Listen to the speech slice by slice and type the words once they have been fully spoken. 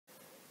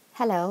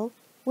Hello,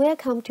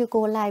 welcome to Go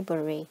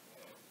Library.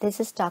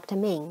 This is Dr.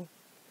 Ming.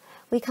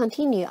 We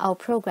continue our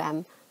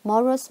program,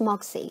 Maura's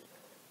Moxie,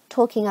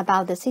 talking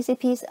about the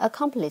CCP's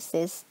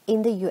accomplices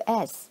in the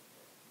US.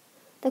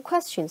 The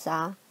questions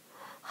are,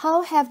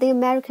 how have the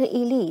American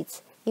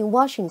elites in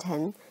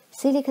Washington,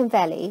 Silicon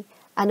Valley,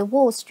 and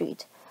Wall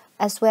Street,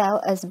 as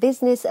well as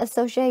business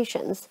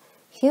associations,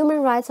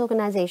 human rights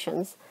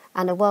organizations,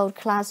 and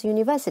world-class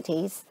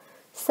universities,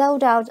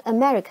 sold out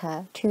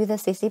America to the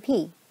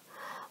CCP?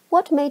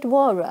 What made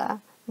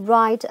Maura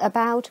write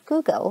about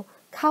Google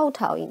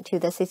kowtowing to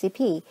the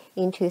CCP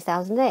in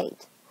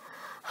 2008?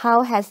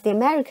 How has the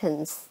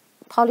Americans'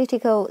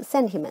 political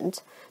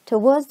sentiment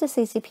towards the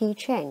CCP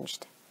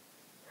changed?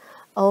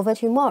 Over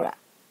to Maura.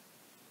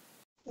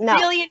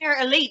 Billionaire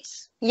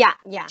elites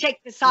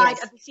take the side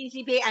of the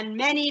CCP, and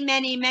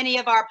many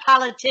of our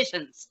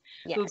politicians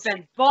who've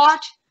been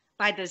bought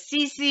by the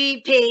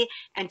CCP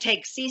and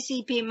take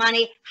CCP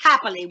money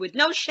happily with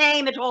no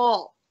shame at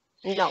all.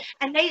 No.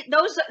 And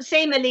those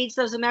same elites,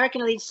 those American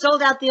elites,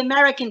 sold out the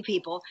American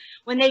people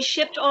when they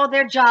shipped all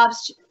their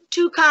jobs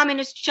to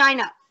communist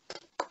China.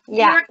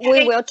 Yeah,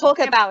 we will talk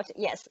about,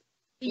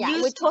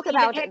 we'll talk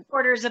about the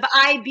headquarters of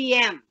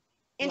IBM,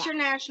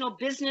 International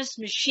Business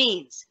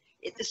Machines.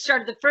 It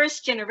started the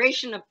first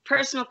generation of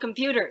personal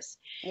computers.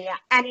 Yeah.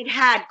 And it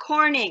had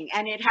Corning,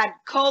 and it had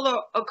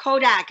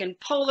Kodak and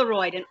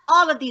Polaroid and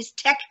all of these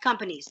tech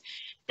companies.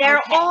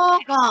 They're all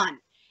gone.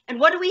 And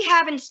what do we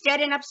have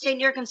instead in upstate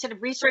New York, instead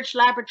of research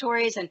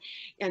laboratories and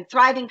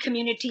thriving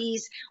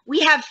communities? We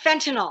have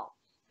fentanyl.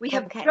 We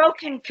have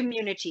broken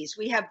communities.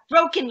 We have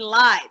broken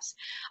lives.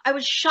 I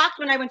was shocked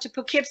when I went to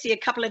Poughkeepsie a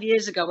couple of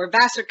years ago, where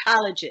Vassar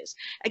College is.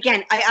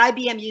 Again,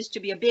 IBM used to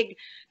be a big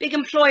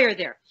employer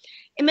there.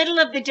 In the middle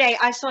of the day,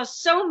 I saw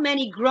so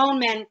many grown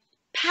men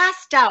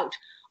passed out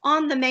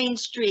on the main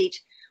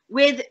street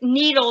with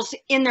needles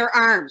in their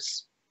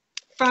arms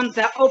from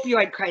the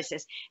opioid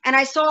crisis. And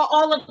I saw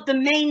all of the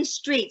main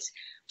streets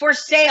for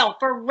sale,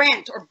 for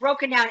rent, or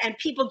broken down, and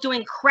people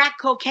doing crack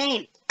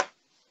cocaine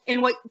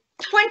in what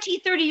 20,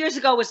 30 years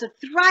ago was a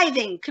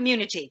thriving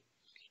community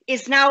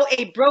is now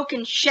a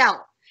broken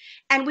shell.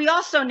 And we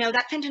also know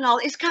that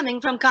fentanyl is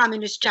coming from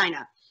communist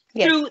China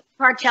through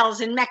cartels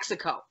in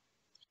Mexico.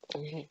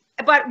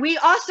 But we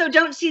also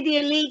don't see the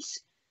elites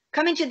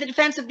coming to the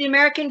defense of the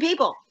American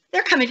people.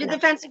 They're coming to the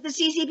defense of the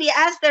CCP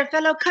as their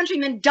fellow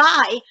countrymen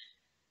die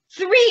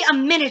 3 a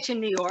minute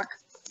in New York,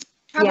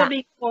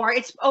 probably more.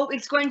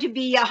 It's going to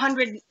be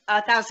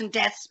 100,000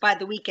 deaths by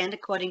the weekend,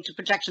 according to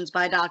projections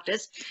by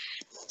doctors.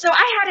 So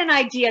I had an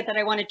idea that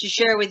I wanted to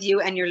share with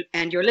you and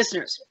your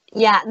listeners.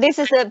 Yeah, this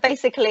is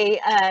basically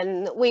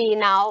we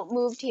now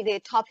move to the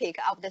topic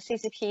of the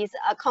CCP's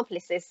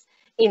accomplices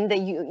in the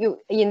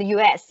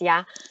US.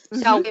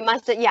 So we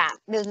must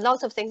there's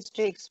lots of things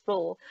to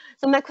explore.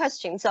 So my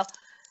question,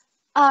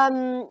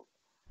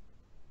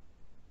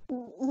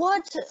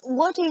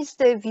 what is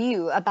the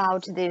view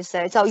about this?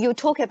 So you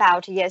talk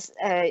about this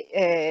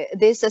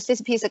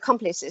CCP's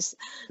accomplices.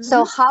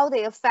 So how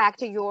they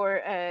affect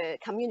your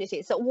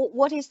community. So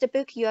what is the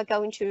book you are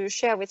going to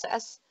share with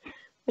us,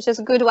 which is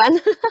a good one?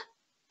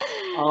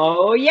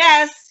 Oh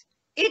yes,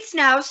 it's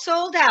now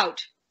sold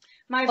out.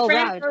 My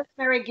friend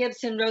Rosemary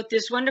Gibson wrote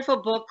this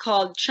wonderful book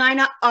called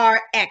China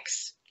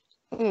RX.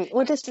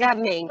 What does that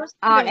mean? RX?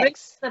 The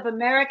risks of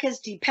America's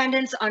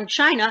dependence on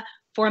China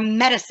for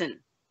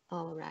medicine.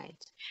 All right.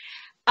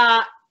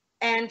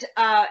 And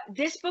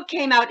this book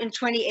came out in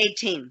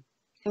 2018.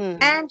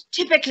 And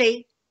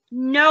typically,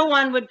 no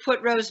one would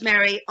put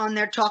Rosemary on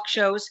their talk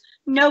shows.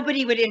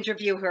 Nobody would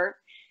interview her.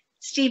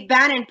 Steve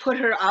Bannon put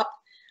her up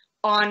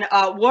on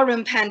War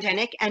Room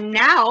Pandemic. And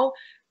now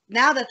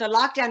that the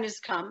lockdown has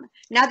come,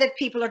 now that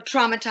people are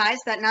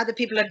traumatized, now that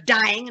people are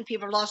dying and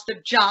people have lost their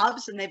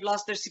jobs and they've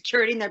lost their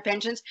security and their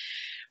pensions,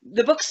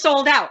 the book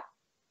sold out.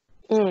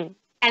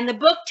 And the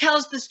book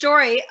tells the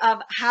story of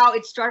how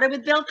it started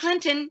with Bill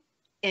Clinton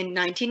in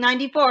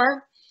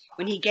 1994,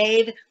 when he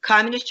gave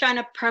Communist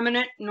China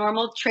permanent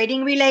normal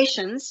trading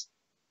relations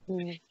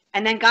and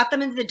then got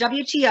them into the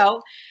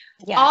WTO.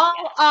 All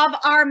of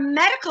our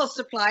medical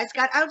supplies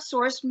got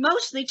outsourced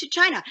mostly to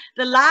China.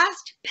 The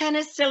last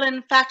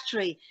penicillin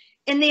factory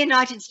in the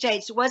United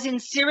States was in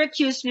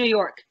Syracuse, New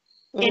York,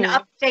 in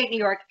upstate New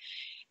York,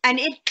 and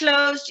it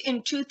closed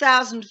in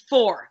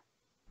 2004.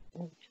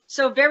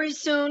 So very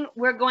soon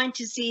we're going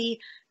to see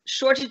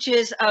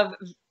shortages of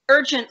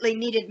urgently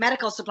needed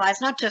medical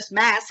supplies, not just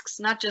masks,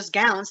 not just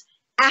gowns,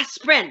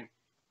 aspirin,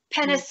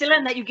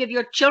 penicillin that you give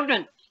your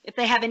children if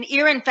they have an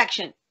ear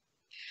infection,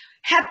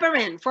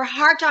 heparin for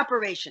heart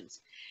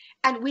operations.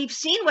 And we've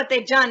seen what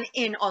they've done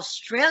in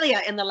Australia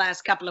in the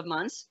last couple of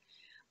months.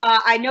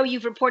 I know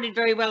you've reported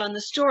very well on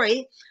the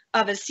story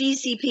of a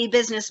CCP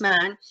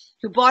businessman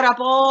who bought up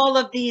all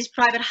of these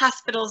private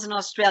hospitals in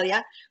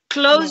Australia,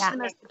 closed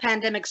them as the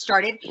pandemic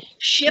started,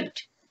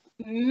 shipped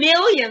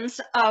millions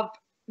of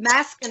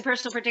masks and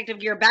personal protective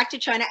gear back to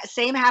China.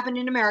 Same happened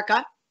in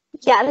America.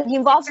 Yeah, it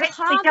involves half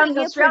of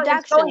your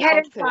production. Go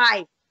ahead and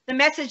die. The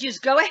message is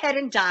go ahead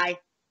and die.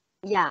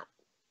 Yeah,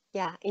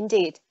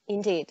 indeed.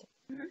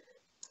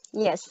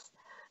 Yes.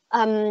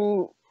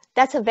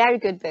 That's a very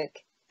good book.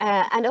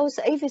 And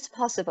also, if it's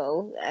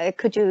possible,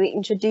 could you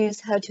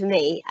introduce her to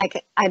me?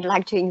 I'd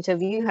like to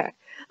interview her.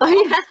 Oh,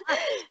 yeah.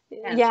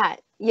 Yes. Yeah,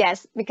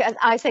 yes, because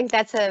I think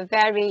that's a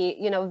very,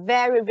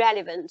 very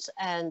relevant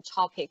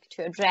topic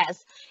to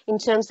address in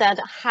terms of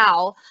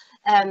how,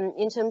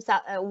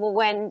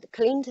 when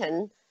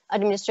Clinton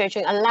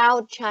administration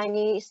allowed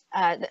China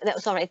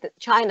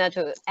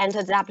to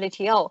enter the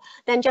WTO,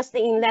 then just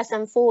in less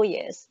than 4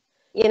 years,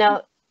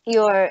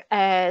 your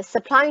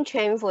supply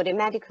chain for the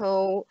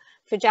medical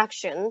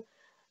projection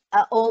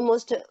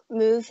almost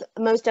moved,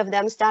 most of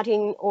them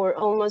starting, or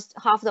almost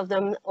half of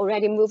them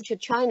already moved to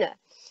China.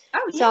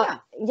 Oh,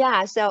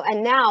 yeah.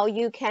 And now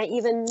you can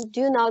even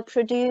do not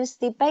produce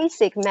the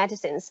basic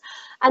medicines.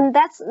 And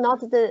that's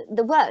not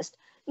the worst.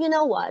 You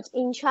know what?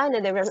 In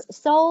China, there were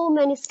so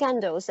many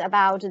scandals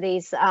about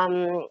these,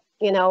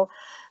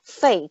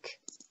 fake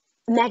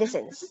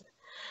medicines,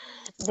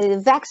 the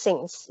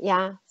vaccines,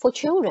 for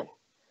children.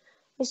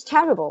 It's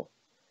terrible.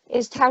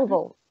 It's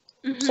terrible.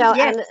 Mm-hmm. So,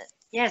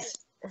 yes.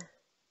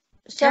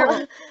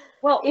 So,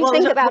 you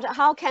think about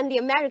how can the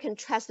American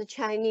trust the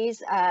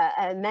Chinese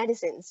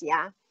medicines,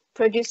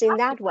 producing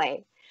that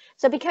way?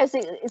 So because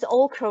it's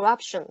all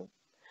corruption,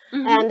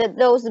 and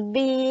those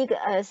big,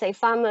 say,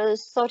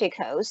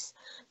 pharmaceuticals,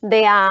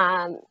 they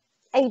are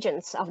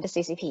agents of the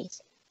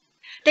CCPs.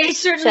 They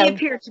certainly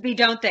appear to be,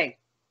 don't they?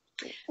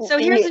 So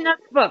here's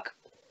another book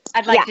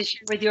I'd like to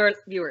share with your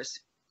viewers.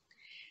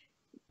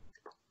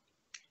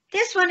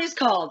 This one is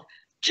called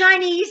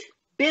Chinese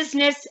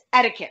Business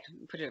Etiquette.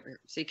 Put it over here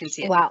so you can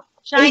see it. Wow.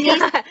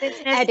 Chinese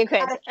Business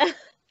Etiquette.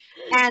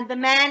 And the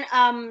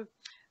man,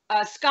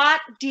 Scott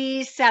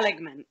D.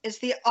 Seligman, is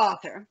the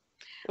author.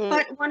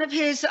 But one of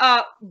his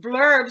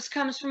blurbs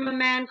comes from a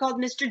man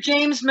called Mr.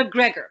 James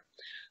McGregor,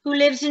 who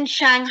lives in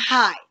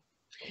Shanghai,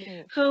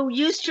 who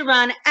used to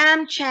run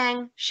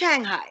AmCham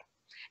Shanghai.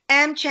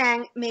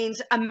 AmCham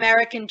means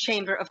American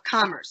Chamber of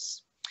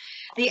Commerce.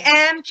 The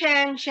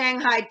AmCham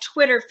Shanghai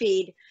Twitter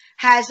feed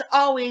has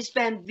always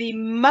been the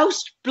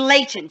most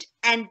blatant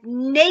and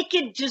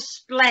naked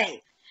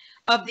display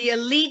of the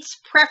elite's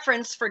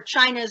preference for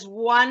China's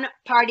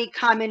one-party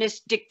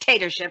communist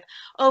dictatorship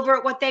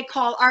over what they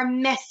call our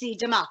messy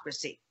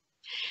democracy.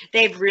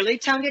 They've really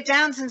toned it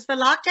down since the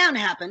lockdown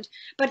happened,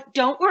 but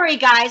don't worry,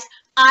 guys.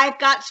 I've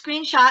got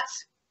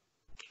screenshots.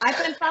 I've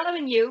been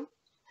following you,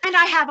 and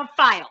I have a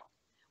file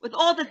with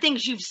all the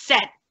things you've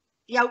said,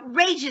 the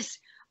outrageous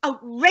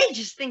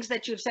things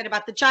that you've said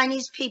about the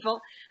Chinese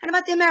people and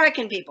about the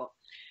American people.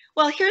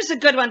 Well, here's a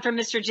good one from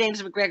Mr.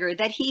 James McGregor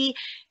that he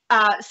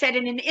said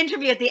in an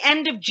interview at the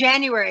end of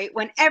January,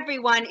 when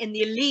everyone in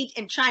the elite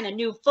in China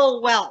knew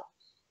full well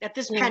that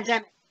this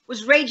pandemic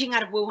was raging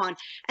out of Wuhan,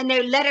 and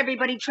they let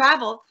everybody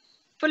travel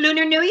for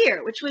Lunar New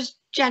Year, which was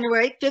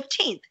January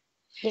 15th.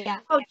 Yeah.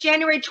 Oh,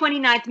 January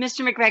 29th,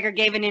 Mr. McGregor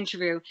gave an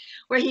interview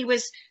where he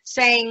was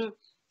saying,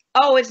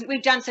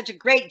 we've done such a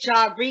great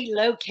job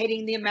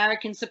relocating the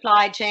American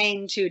supply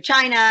chain to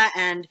China,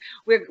 and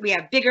we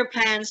have bigger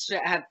plans to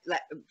have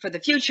for the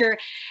future.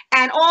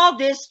 And all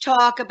this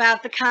talk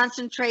about the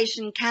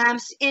concentration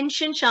camps in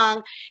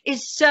Xinjiang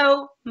is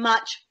so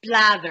much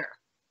blather.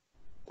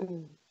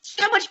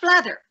 So much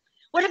blather.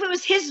 What if it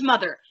was his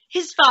mother,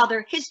 his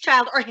father, his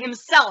child, or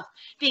himself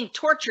being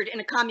tortured in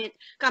a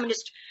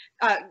communist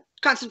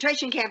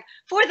concentration camp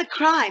for the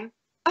crime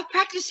of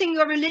practicing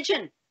your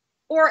religion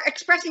or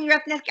expressing your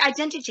ethnic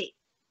identity?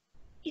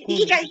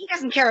 He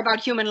doesn't care about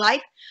human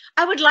life.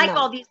 I would like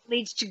all these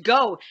elites to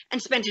go and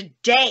spend a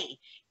day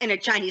in a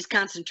Chinese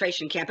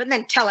concentration camp and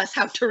then tell us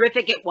how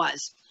terrific it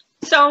was.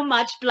 So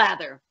much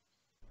blather.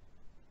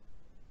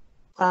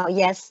 Well,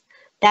 yes,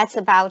 that's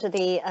about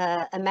the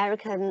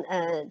American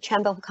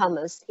Chamber of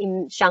Commerce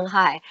in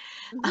Shanghai.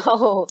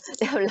 Oh,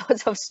 there are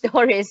lots of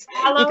stories.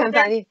 Follow you can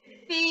find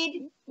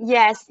feed.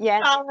 Yes.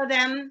 Follow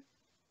them.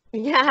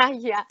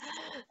 Yeah.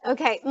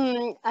 Okay.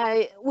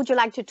 Would you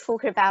like to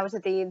talk about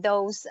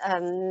those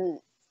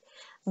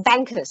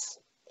bankers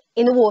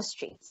in Wall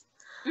Street?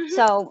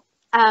 So,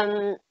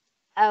 have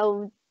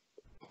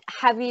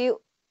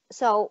you?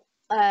 So,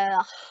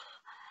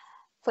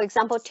 for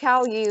example,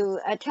 tell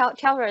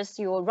us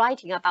you're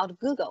writing about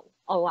Google.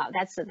 Oh wow,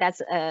 that's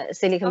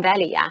Silicon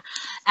Valley,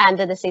 and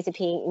the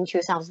CCP in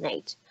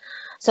 2008.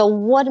 So,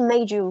 what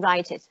made you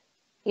write it?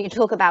 You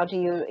talk about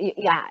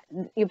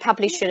you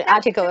published an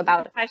article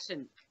about.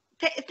 Question.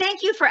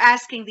 Thank you for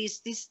asking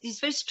these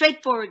very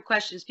straightforward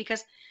questions,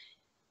 because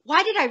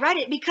why did I write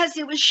it? Because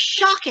it was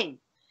shocking,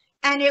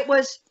 and it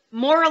was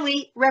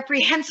morally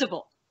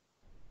reprehensible,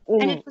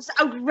 and it was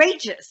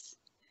outrageous.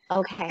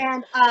 Okay.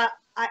 And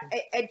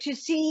to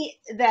see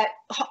that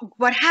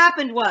what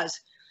happened was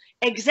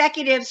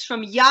executives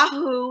from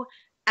Yahoo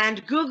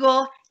and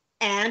Google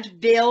and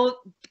Bill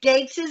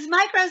Gates's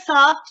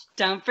Microsoft.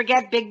 Don't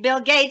forget Big Bill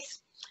Gates.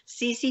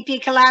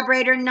 CCP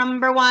collaborator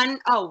 #1.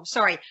 Oh,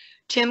 sorry,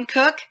 Tim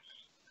Cook,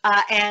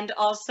 and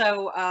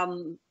also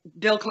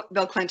Bill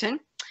Clinton.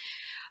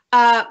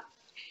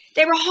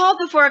 They were hauled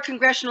before a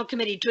congressional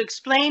committee to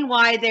explain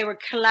why they were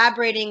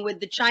collaborating with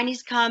the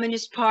Chinese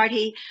Communist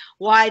Party,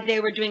 why they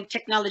were doing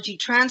technology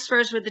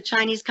transfers with the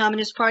Chinese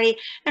Communist Party,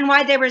 and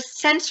why they were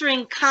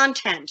censoring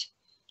content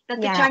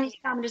that the Chinese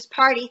Communist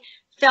Party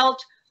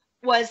felt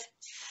was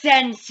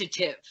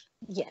sensitive.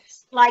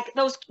 Yes. Like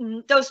those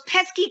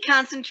pesky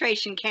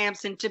concentration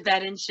camps in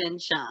Tibet and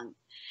Xinjiang.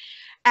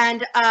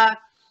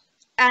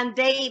 And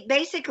they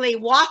basically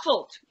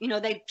waffled. You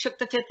know, they took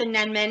the Fifth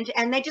Amendment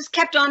and they just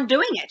kept on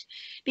doing it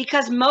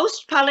because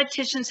most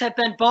politicians have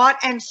been bought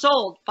and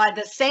sold by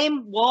the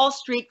same Wall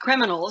Street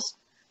criminals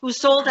who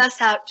sold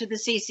us out to the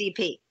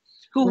CCP,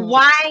 who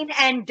wine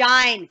and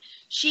dine.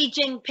 Xi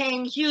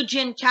Jinping, Hu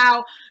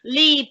Jintao,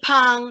 Li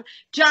Peng,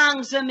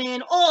 Jiang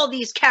Zemin, all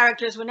these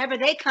characters, whenever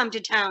they come to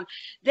town,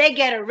 they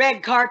get a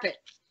red carpet.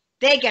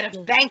 They get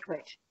a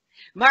banquet.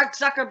 Mark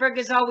Zuckerberg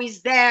is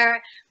always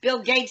there. Bill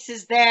Gates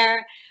is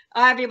there.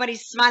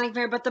 Everybody's smiling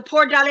for her, but the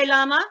poor Dalai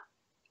Lama,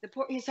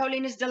 His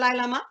Holiness Dalai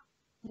Lama,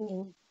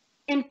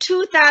 in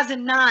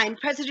 2009,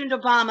 President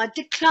Obama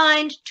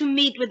declined to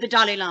meet with the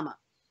Dalai Lama.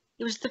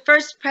 He was the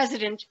first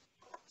president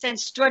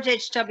since George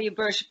H.W.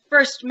 Bush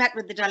first met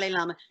with the Dalai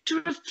Lama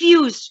to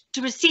refuse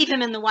to receive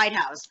him in the White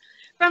House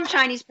from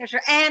Chinese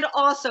pressure, and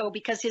also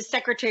because his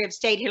Secretary of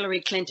State,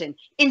 Hillary Clinton,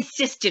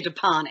 insisted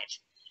upon it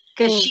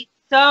because she's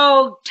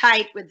so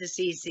tight with the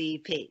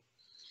CCP.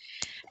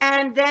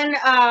 And then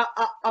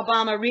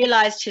Obama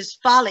realized his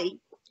folly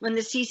when the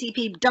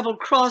CCP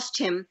double-crossed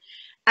him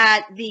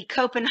at the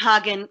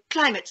Copenhagen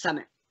Climate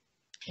Summit.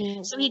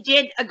 So he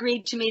did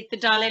agree to meet the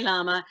Dalai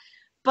Lama,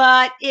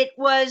 but it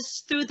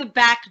was through the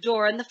back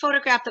door. And the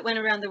photograph that went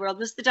around the world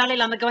was the Dalai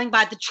Lama going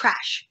by the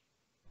trash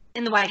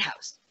in the White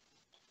House.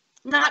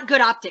 Not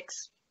good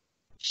optics.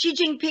 Xi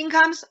Jinping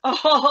comes,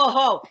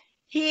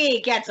 he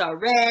gets a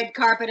red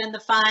carpet and the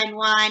fine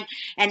wine,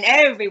 and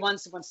everyone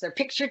wants their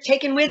picture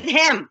taken with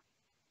him.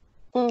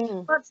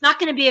 Well, it's not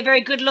going to be a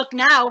very good look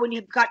now when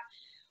you've got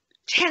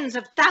tens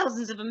of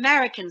thousands of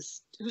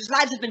Americans whose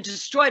lives have been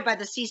destroyed by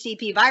the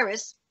CCP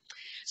virus.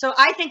 So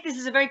I think this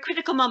is a very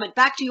critical moment.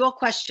 Back to your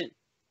question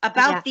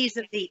about these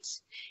elites.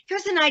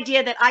 Here's an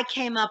idea that I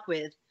came up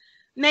with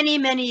many,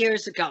 many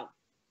years ago.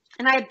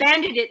 And I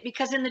abandoned it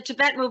because in the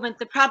Tibet movement,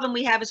 the problem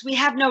we have is we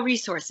have no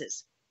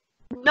resources.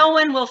 No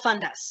one will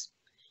fund us.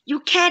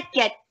 You can't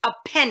get a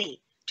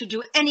penny to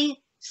do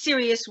any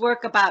serious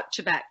work about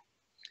Tibet.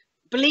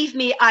 Believe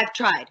me, I've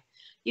tried.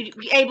 You'd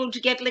be able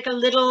to get like a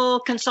little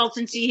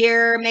consultancy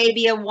here,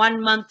 maybe a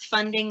 1 month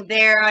funding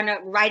there, on a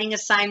writing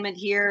assignment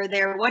here or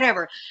there,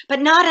 whatever,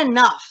 but not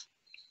enough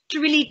to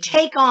really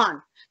take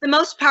on the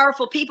most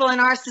powerful people in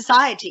our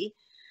society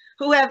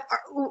who have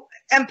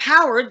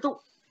empowered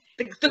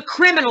the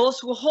criminals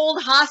who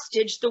hold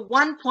hostage the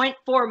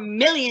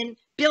 1.4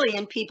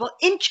 billion people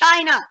in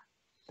China.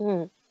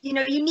 You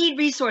know, you need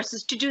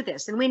resources to do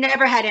this, and we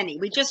never had any.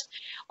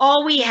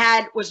 All we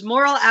had was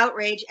moral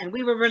outrage, and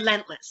we were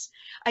relentless.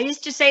 I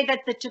used to say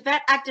that the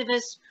Tibet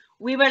activists,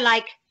 we were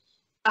like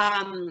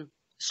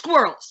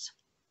squirrels.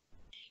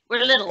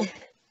 We're little,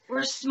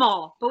 we're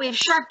small, but we have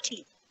sharp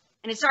teeth,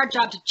 and it's our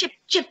job to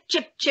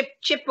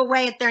chip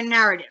away at their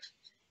narrative.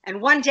 And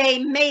one day,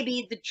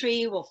 maybe the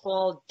tree will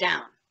fall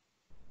down.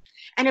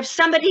 And if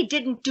somebody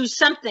didn't do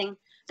something,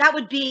 that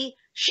would be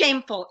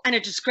shameful and a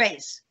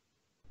disgrace.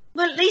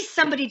 Well, at least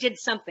somebody did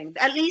something.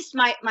 At least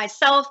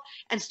myself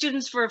and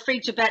Students for a Free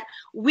Tibet,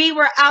 we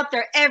were out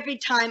there every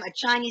time a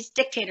Chinese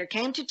dictator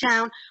came to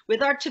town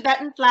with our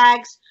Tibetan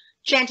flags,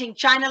 chanting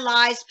China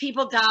lies,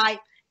 people die.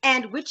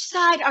 And which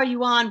side are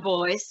you on,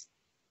 boys?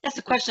 That's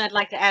the question I'd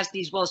like to ask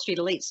these Wall Street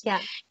elites. You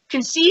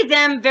can see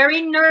them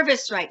very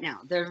nervous right now.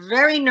 They're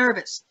very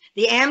nervous.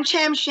 The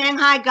AmCham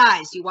Shanghai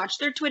guys, you watch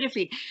their Twitter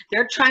feed,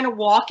 they're trying to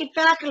walk it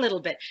back a little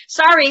bit.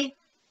 Sorry,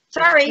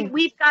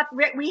 we have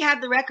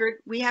the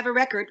record. We have a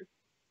record.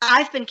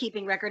 I've been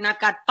keeping record, and I've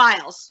got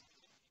files.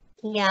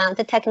 Yeah,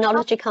 the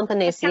technology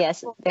companies,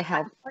 yes, they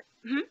have.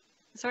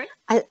 Sorry?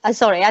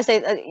 Sorry, I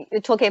say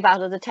talking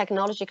about the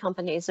technology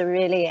companies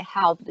really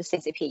help the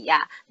CCP.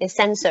 Yeah, they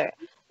censor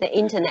the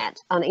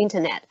internet on the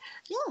internet.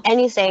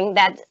 Anything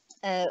that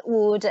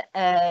would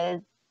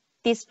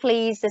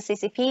displease the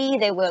CCP,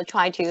 they will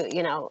try to,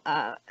 you know,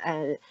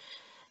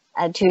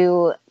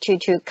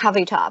 to cover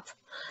it up.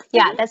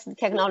 Yeah, that's the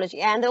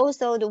technology. And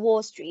also the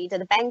Wall Street,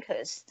 the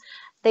bankers,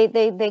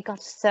 they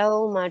got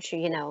so much,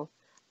 you know,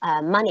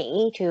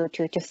 money to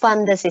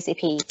fund the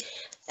CCP,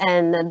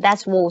 and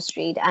that's Wall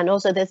Street, and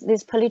also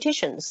these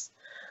politicians.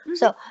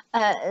 So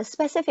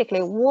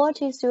specifically,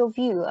 what is your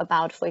view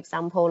about, for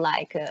example,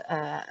 like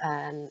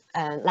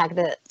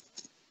the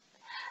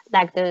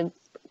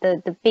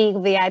big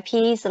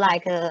VIPs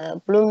like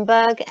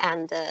Bloomberg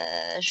and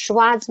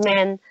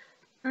Schwarzman?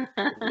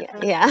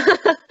 Yeah.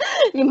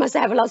 You must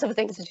have lots of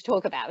things to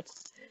talk about.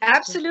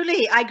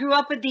 Absolutely. I grew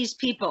up with these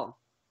people.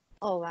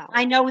 Oh, wow.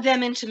 I know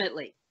them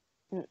intimately.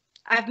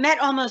 I've met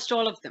almost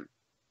all of them.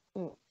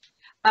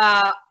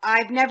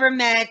 I've never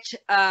met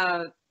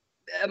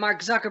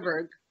Mark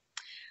Zuckerberg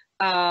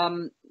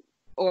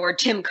or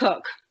Tim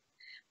Cook,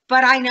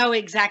 but I know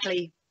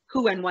exactly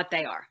who and what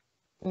they are.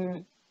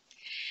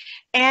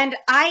 And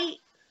I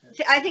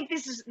think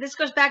this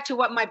goes back to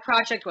what my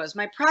project was.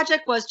 My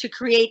project was to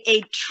create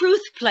a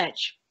truth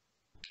pledge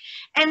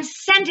and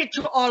send it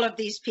to all of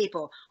these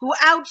people who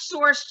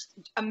outsourced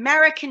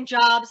American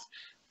jobs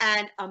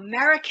and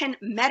American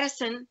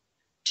medicine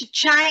to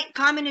China,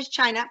 communist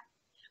China,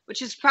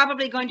 which is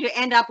probably going to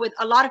end up with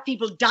a lot of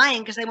people dying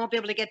because they won't be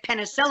able to get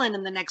penicillin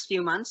in the next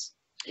few months,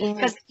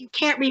 because you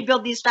can't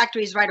rebuild these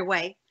factories right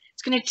away.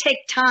 It's going to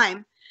take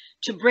time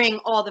to bring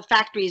all the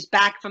factories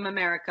back from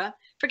America.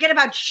 Forget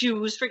about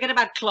shoes, forget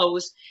about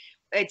clothes.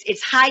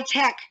 It's high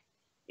tech,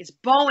 it's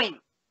Boeing,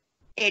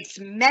 it's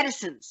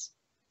medicines,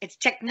 it's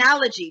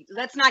technology.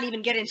 Let's not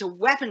even get into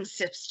weapon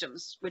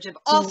systems, which have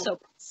also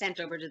been sent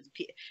over to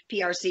the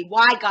PRC.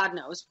 Why, God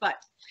knows. But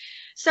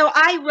so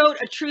I wrote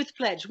a truth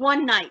pledge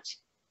one night.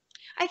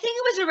 I think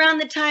it was around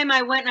the time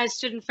I went and I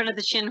stood in front of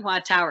the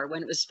Xinhua Tower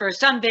when it was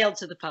first unveiled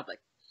to the public.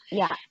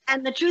 Yeah.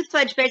 And the truth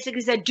pledge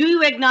basically said, do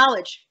you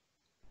acknowledge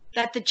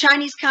that the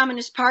Chinese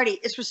Communist Party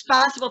is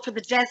responsible for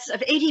the deaths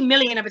of 80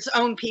 million of its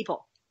own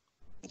people?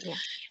 Yeah.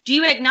 Do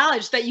you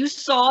acknowledge that you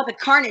saw the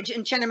carnage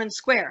in Tiananmen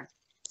Square?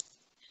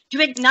 Do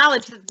you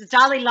acknowledge that the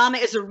Dalai Lama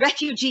is a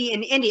refugee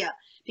in India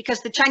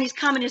because the Chinese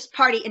Communist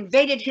Party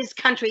invaded his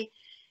country,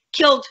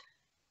 killed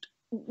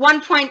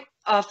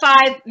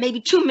 1.5,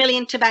 maybe 2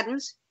 million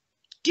Tibetans?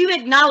 Do you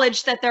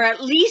acknowledge that there are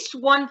at least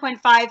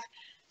 1.5,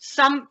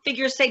 some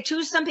figures say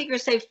 2, some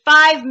figures say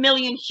 5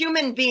 million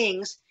human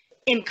beings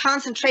in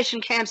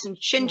concentration camps in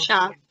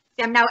Xinjiang?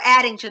 I'm now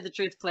adding to the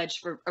truth pledge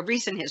for a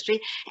recent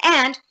history.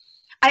 And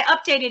I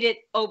updated it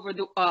over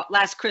the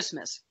last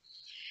Christmas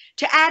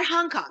to add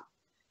Hong Kong.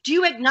 Do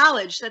you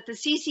acknowledge that the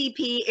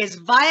CCP is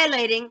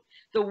violating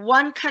the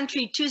one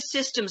country, two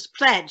systems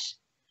pledge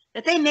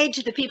that they made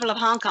to the people of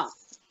Hong Kong?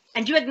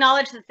 And do you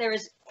acknowledge that there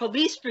is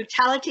police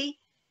brutality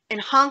in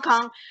Hong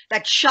Kong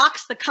that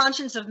shocks the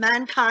conscience of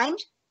mankind?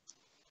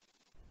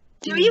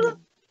 Do you?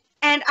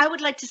 And I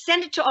would like to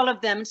send it to all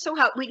of them. So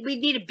we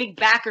need a big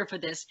backer for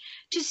this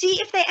to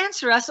see if they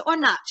answer us or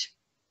not.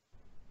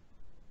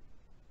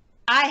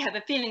 I have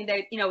a feeling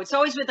that, it's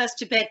always with us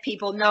Tibet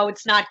people. No,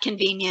 it's not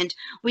convenient.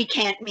 We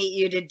can't meet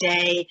you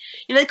today.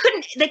 They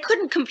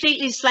couldn't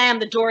completely slam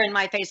the door in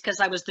my face because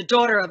I was the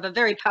daughter of a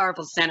very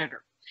powerful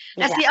senator.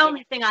 That's the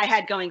only thing I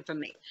had going for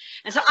me.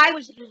 And so I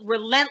was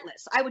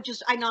relentless.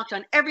 I knocked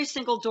on every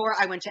single door.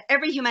 I went to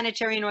every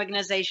humanitarian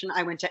organization.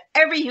 I went to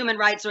every human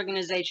rights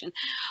organization.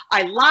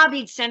 I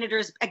lobbied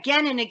senators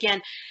again and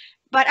again.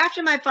 But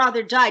after my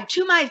father died,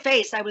 to my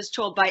face, I was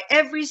told by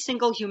every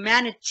single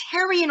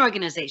humanitarian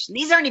organization,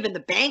 these aren't even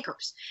the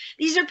bankers.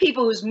 These are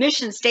people whose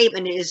mission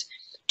statement is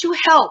to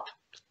help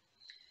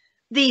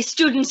the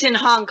students in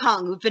Hong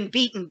Kong who've been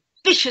beaten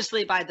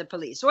viciously by the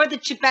police, or the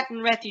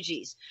Tibetan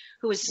refugees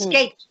who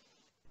escaped,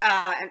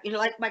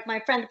 like my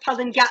friend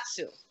Palin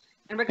Gatsu.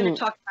 And we're going to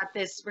talk about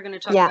this. We're going to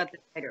talk about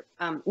this later.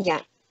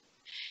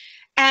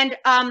 And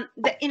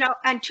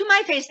to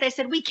my face, they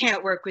said, we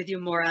can't work with you,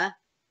 Maura.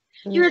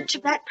 You're a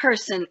Tibet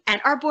person,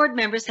 and our board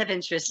members have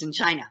interests in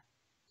China.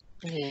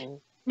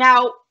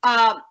 Now,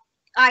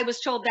 I was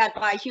told that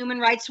by Human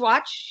Rights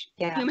Watch,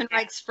 Human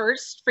Rights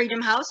First,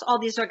 Freedom House, all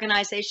these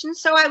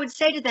organizations. So I would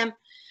say to them,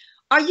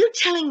 are you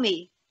telling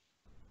me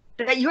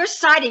that you're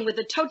siding with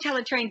a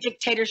totalitarian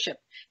dictatorship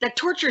that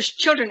tortures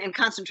children in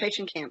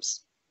concentration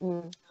camps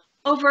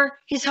over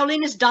His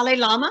Holiness Dalai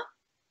Lama,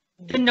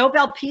 the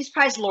Nobel Peace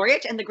Prize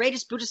laureate and the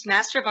greatest Buddhist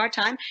master of our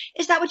time?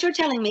 Is that what you're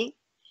telling me?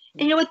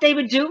 And you know what they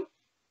would do?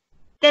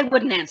 They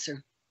wouldn't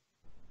answer.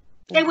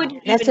 They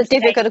wouldn't. That's a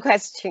difficult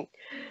question.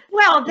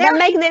 Well, that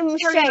make them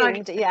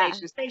ashamed.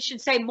 They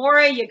should say,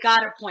 Maura, you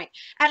got a point.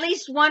 At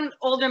least one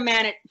older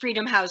man at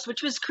Freedom House,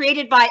 which was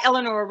created by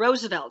Eleanor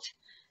Roosevelt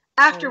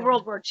after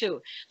World War II.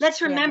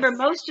 Let's remember,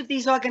 most of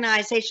these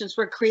organizations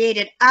were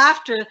created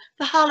after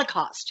the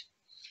Holocaust,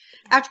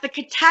 after the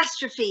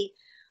catastrophe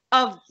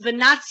of the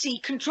Nazi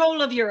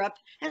control of Europe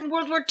and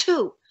World War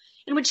II,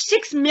 in which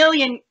 6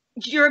 million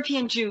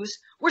European Jews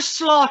were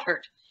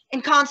slaughtered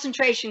in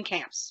concentration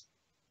camps.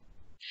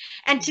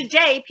 And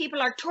today,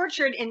 people are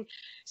tortured in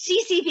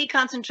CCP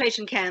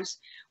concentration camps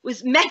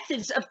with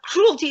methods of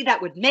cruelty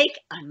that would make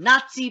a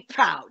Nazi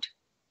proud.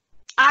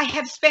 I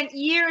have spent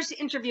years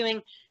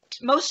interviewing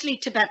mostly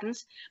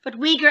Tibetans, but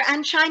Uyghur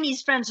and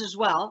Chinese friends as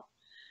well,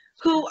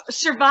 who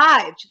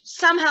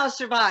somehow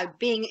survived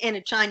being in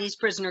a Chinese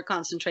prisoner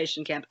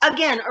concentration camp.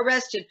 Again,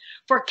 arrested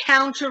for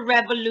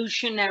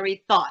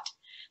counter-revolutionary thought,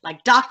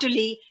 like Dr.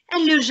 Li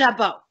and Liu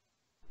Xiaobo.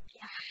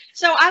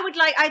 So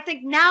I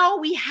think now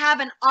we have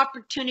an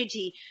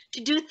opportunity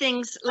to do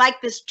things like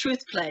this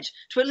truth pledge,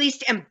 to at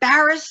least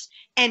embarrass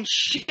and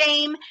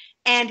shame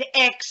and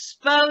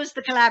expose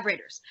the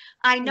collaborators.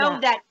 I know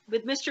that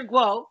with Mr.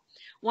 Guo,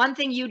 one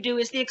thing you do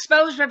is the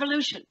exposed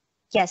revolution.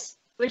 Yes.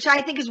 Which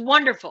I think is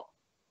wonderful.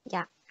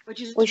 Yeah. Which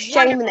is we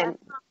shame them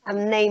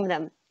and name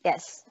them.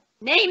 Yes.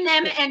 Name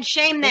them and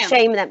shame them.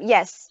 Shame them.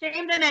 Yes.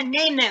 Shame them and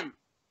name them.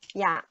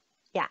 Yeah.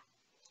 Yeah.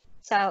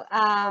 So,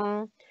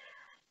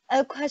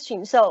 a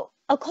question. So,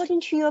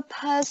 according to your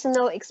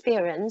personal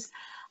experience,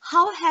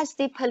 how has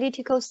the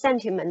political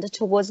sentiment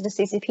towards the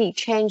CCP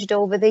changed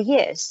over the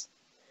years?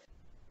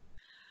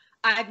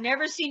 I've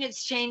never seen it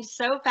change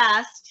so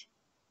fast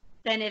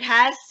than it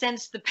has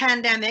since the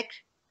pandemic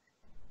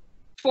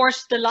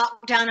forced the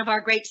lockdown of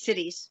our great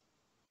cities.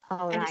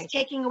 And it's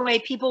taking away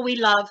people we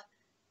love,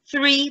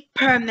 3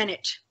 per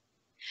minute.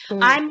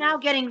 I'm now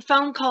getting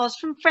phone calls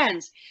from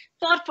friends,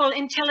 thoughtful,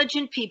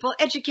 intelligent people,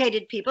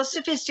 educated people,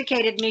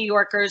 sophisticated New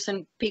Yorkers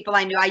and people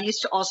I knew. I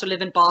used to also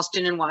live in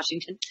Boston and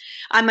Washington.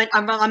 I'm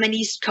an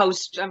East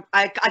Coast.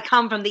 I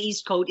come from the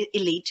East Coast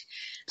elite.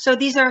 So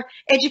these are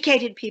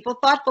educated people,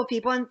 thoughtful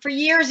people. And for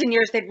years and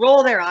years, they'd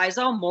roll their eyes.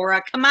 Oh,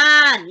 Maura, come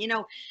on. You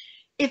know,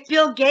 if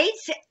Bill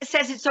Gates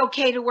says it's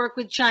okay to work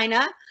with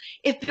China,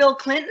 if Bill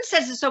Clinton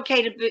says it's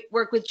okay to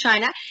work with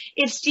China,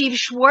 if Steve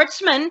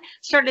Schwarzman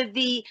started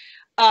the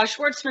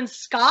Schwarzman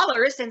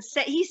Scholars and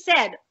he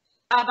said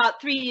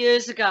about 3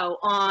 years ago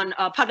on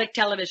public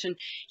television,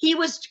 he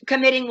was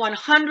committing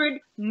 $100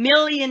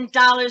 million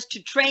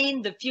to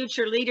train the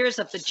future leaders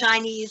of the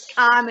Chinese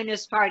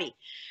Communist Party.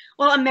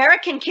 Well,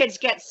 American kids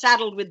get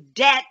saddled with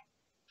debt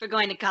for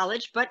going to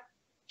college, but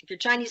if you're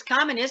Chinese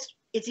communist,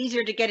 it's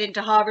easier to get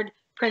into Harvard,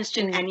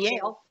 Princeton, and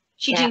Yale.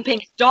 Xi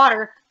Jinping's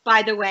daughter,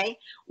 by the way,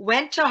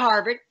 went to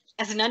Harvard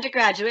as an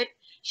undergraduate.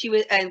 She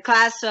was in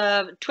class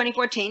of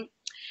 2014,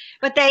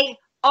 but they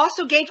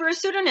also gave her a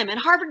pseudonym, and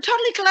Harvard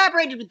totally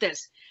collaborated with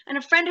this. And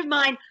a friend of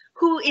mine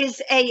who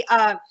is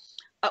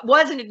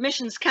was an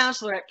admissions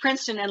counselor at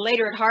Princeton and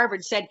later at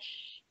Harvard said,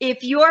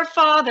 if your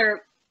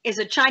father is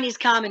a Chinese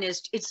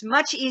communist, it's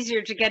much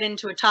easier to get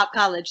into a top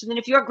college than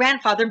if your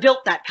grandfather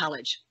built that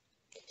college.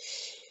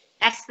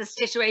 That's the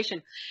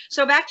situation.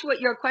 So back to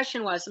what your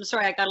question was. I'm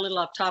sorry, I got a little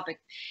off topic.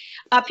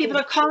 People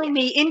are calling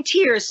me in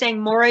tears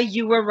saying, Maura,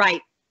 you were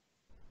right.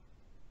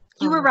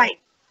 You were right.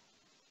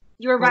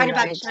 You were right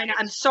about China.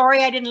 I'm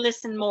sorry I didn't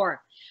listen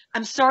more.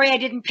 I'm sorry I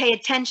didn't pay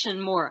attention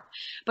more.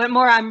 But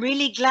Maura, I'm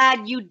really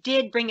glad you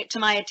did bring it to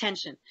my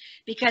attention,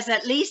 because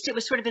at least it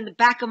was sort of in the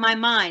back of my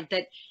mind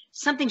that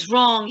something's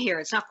wrong here.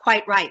 It's not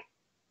quite right.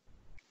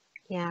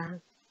 Yeah.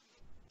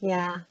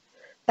 Yeah.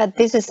 But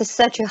this is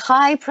such a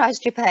high price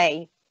to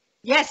pay.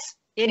 Yes,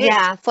 it is.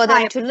 Yeah, for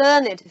them to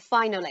learn it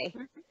finally.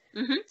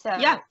 So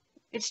yeah,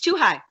 it's too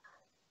high.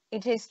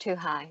 It is too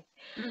high.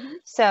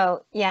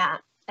 So yeah,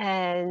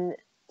 and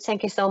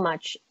thank you so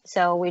much.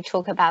 So we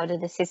talk about the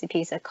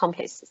CCP's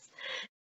accomplices.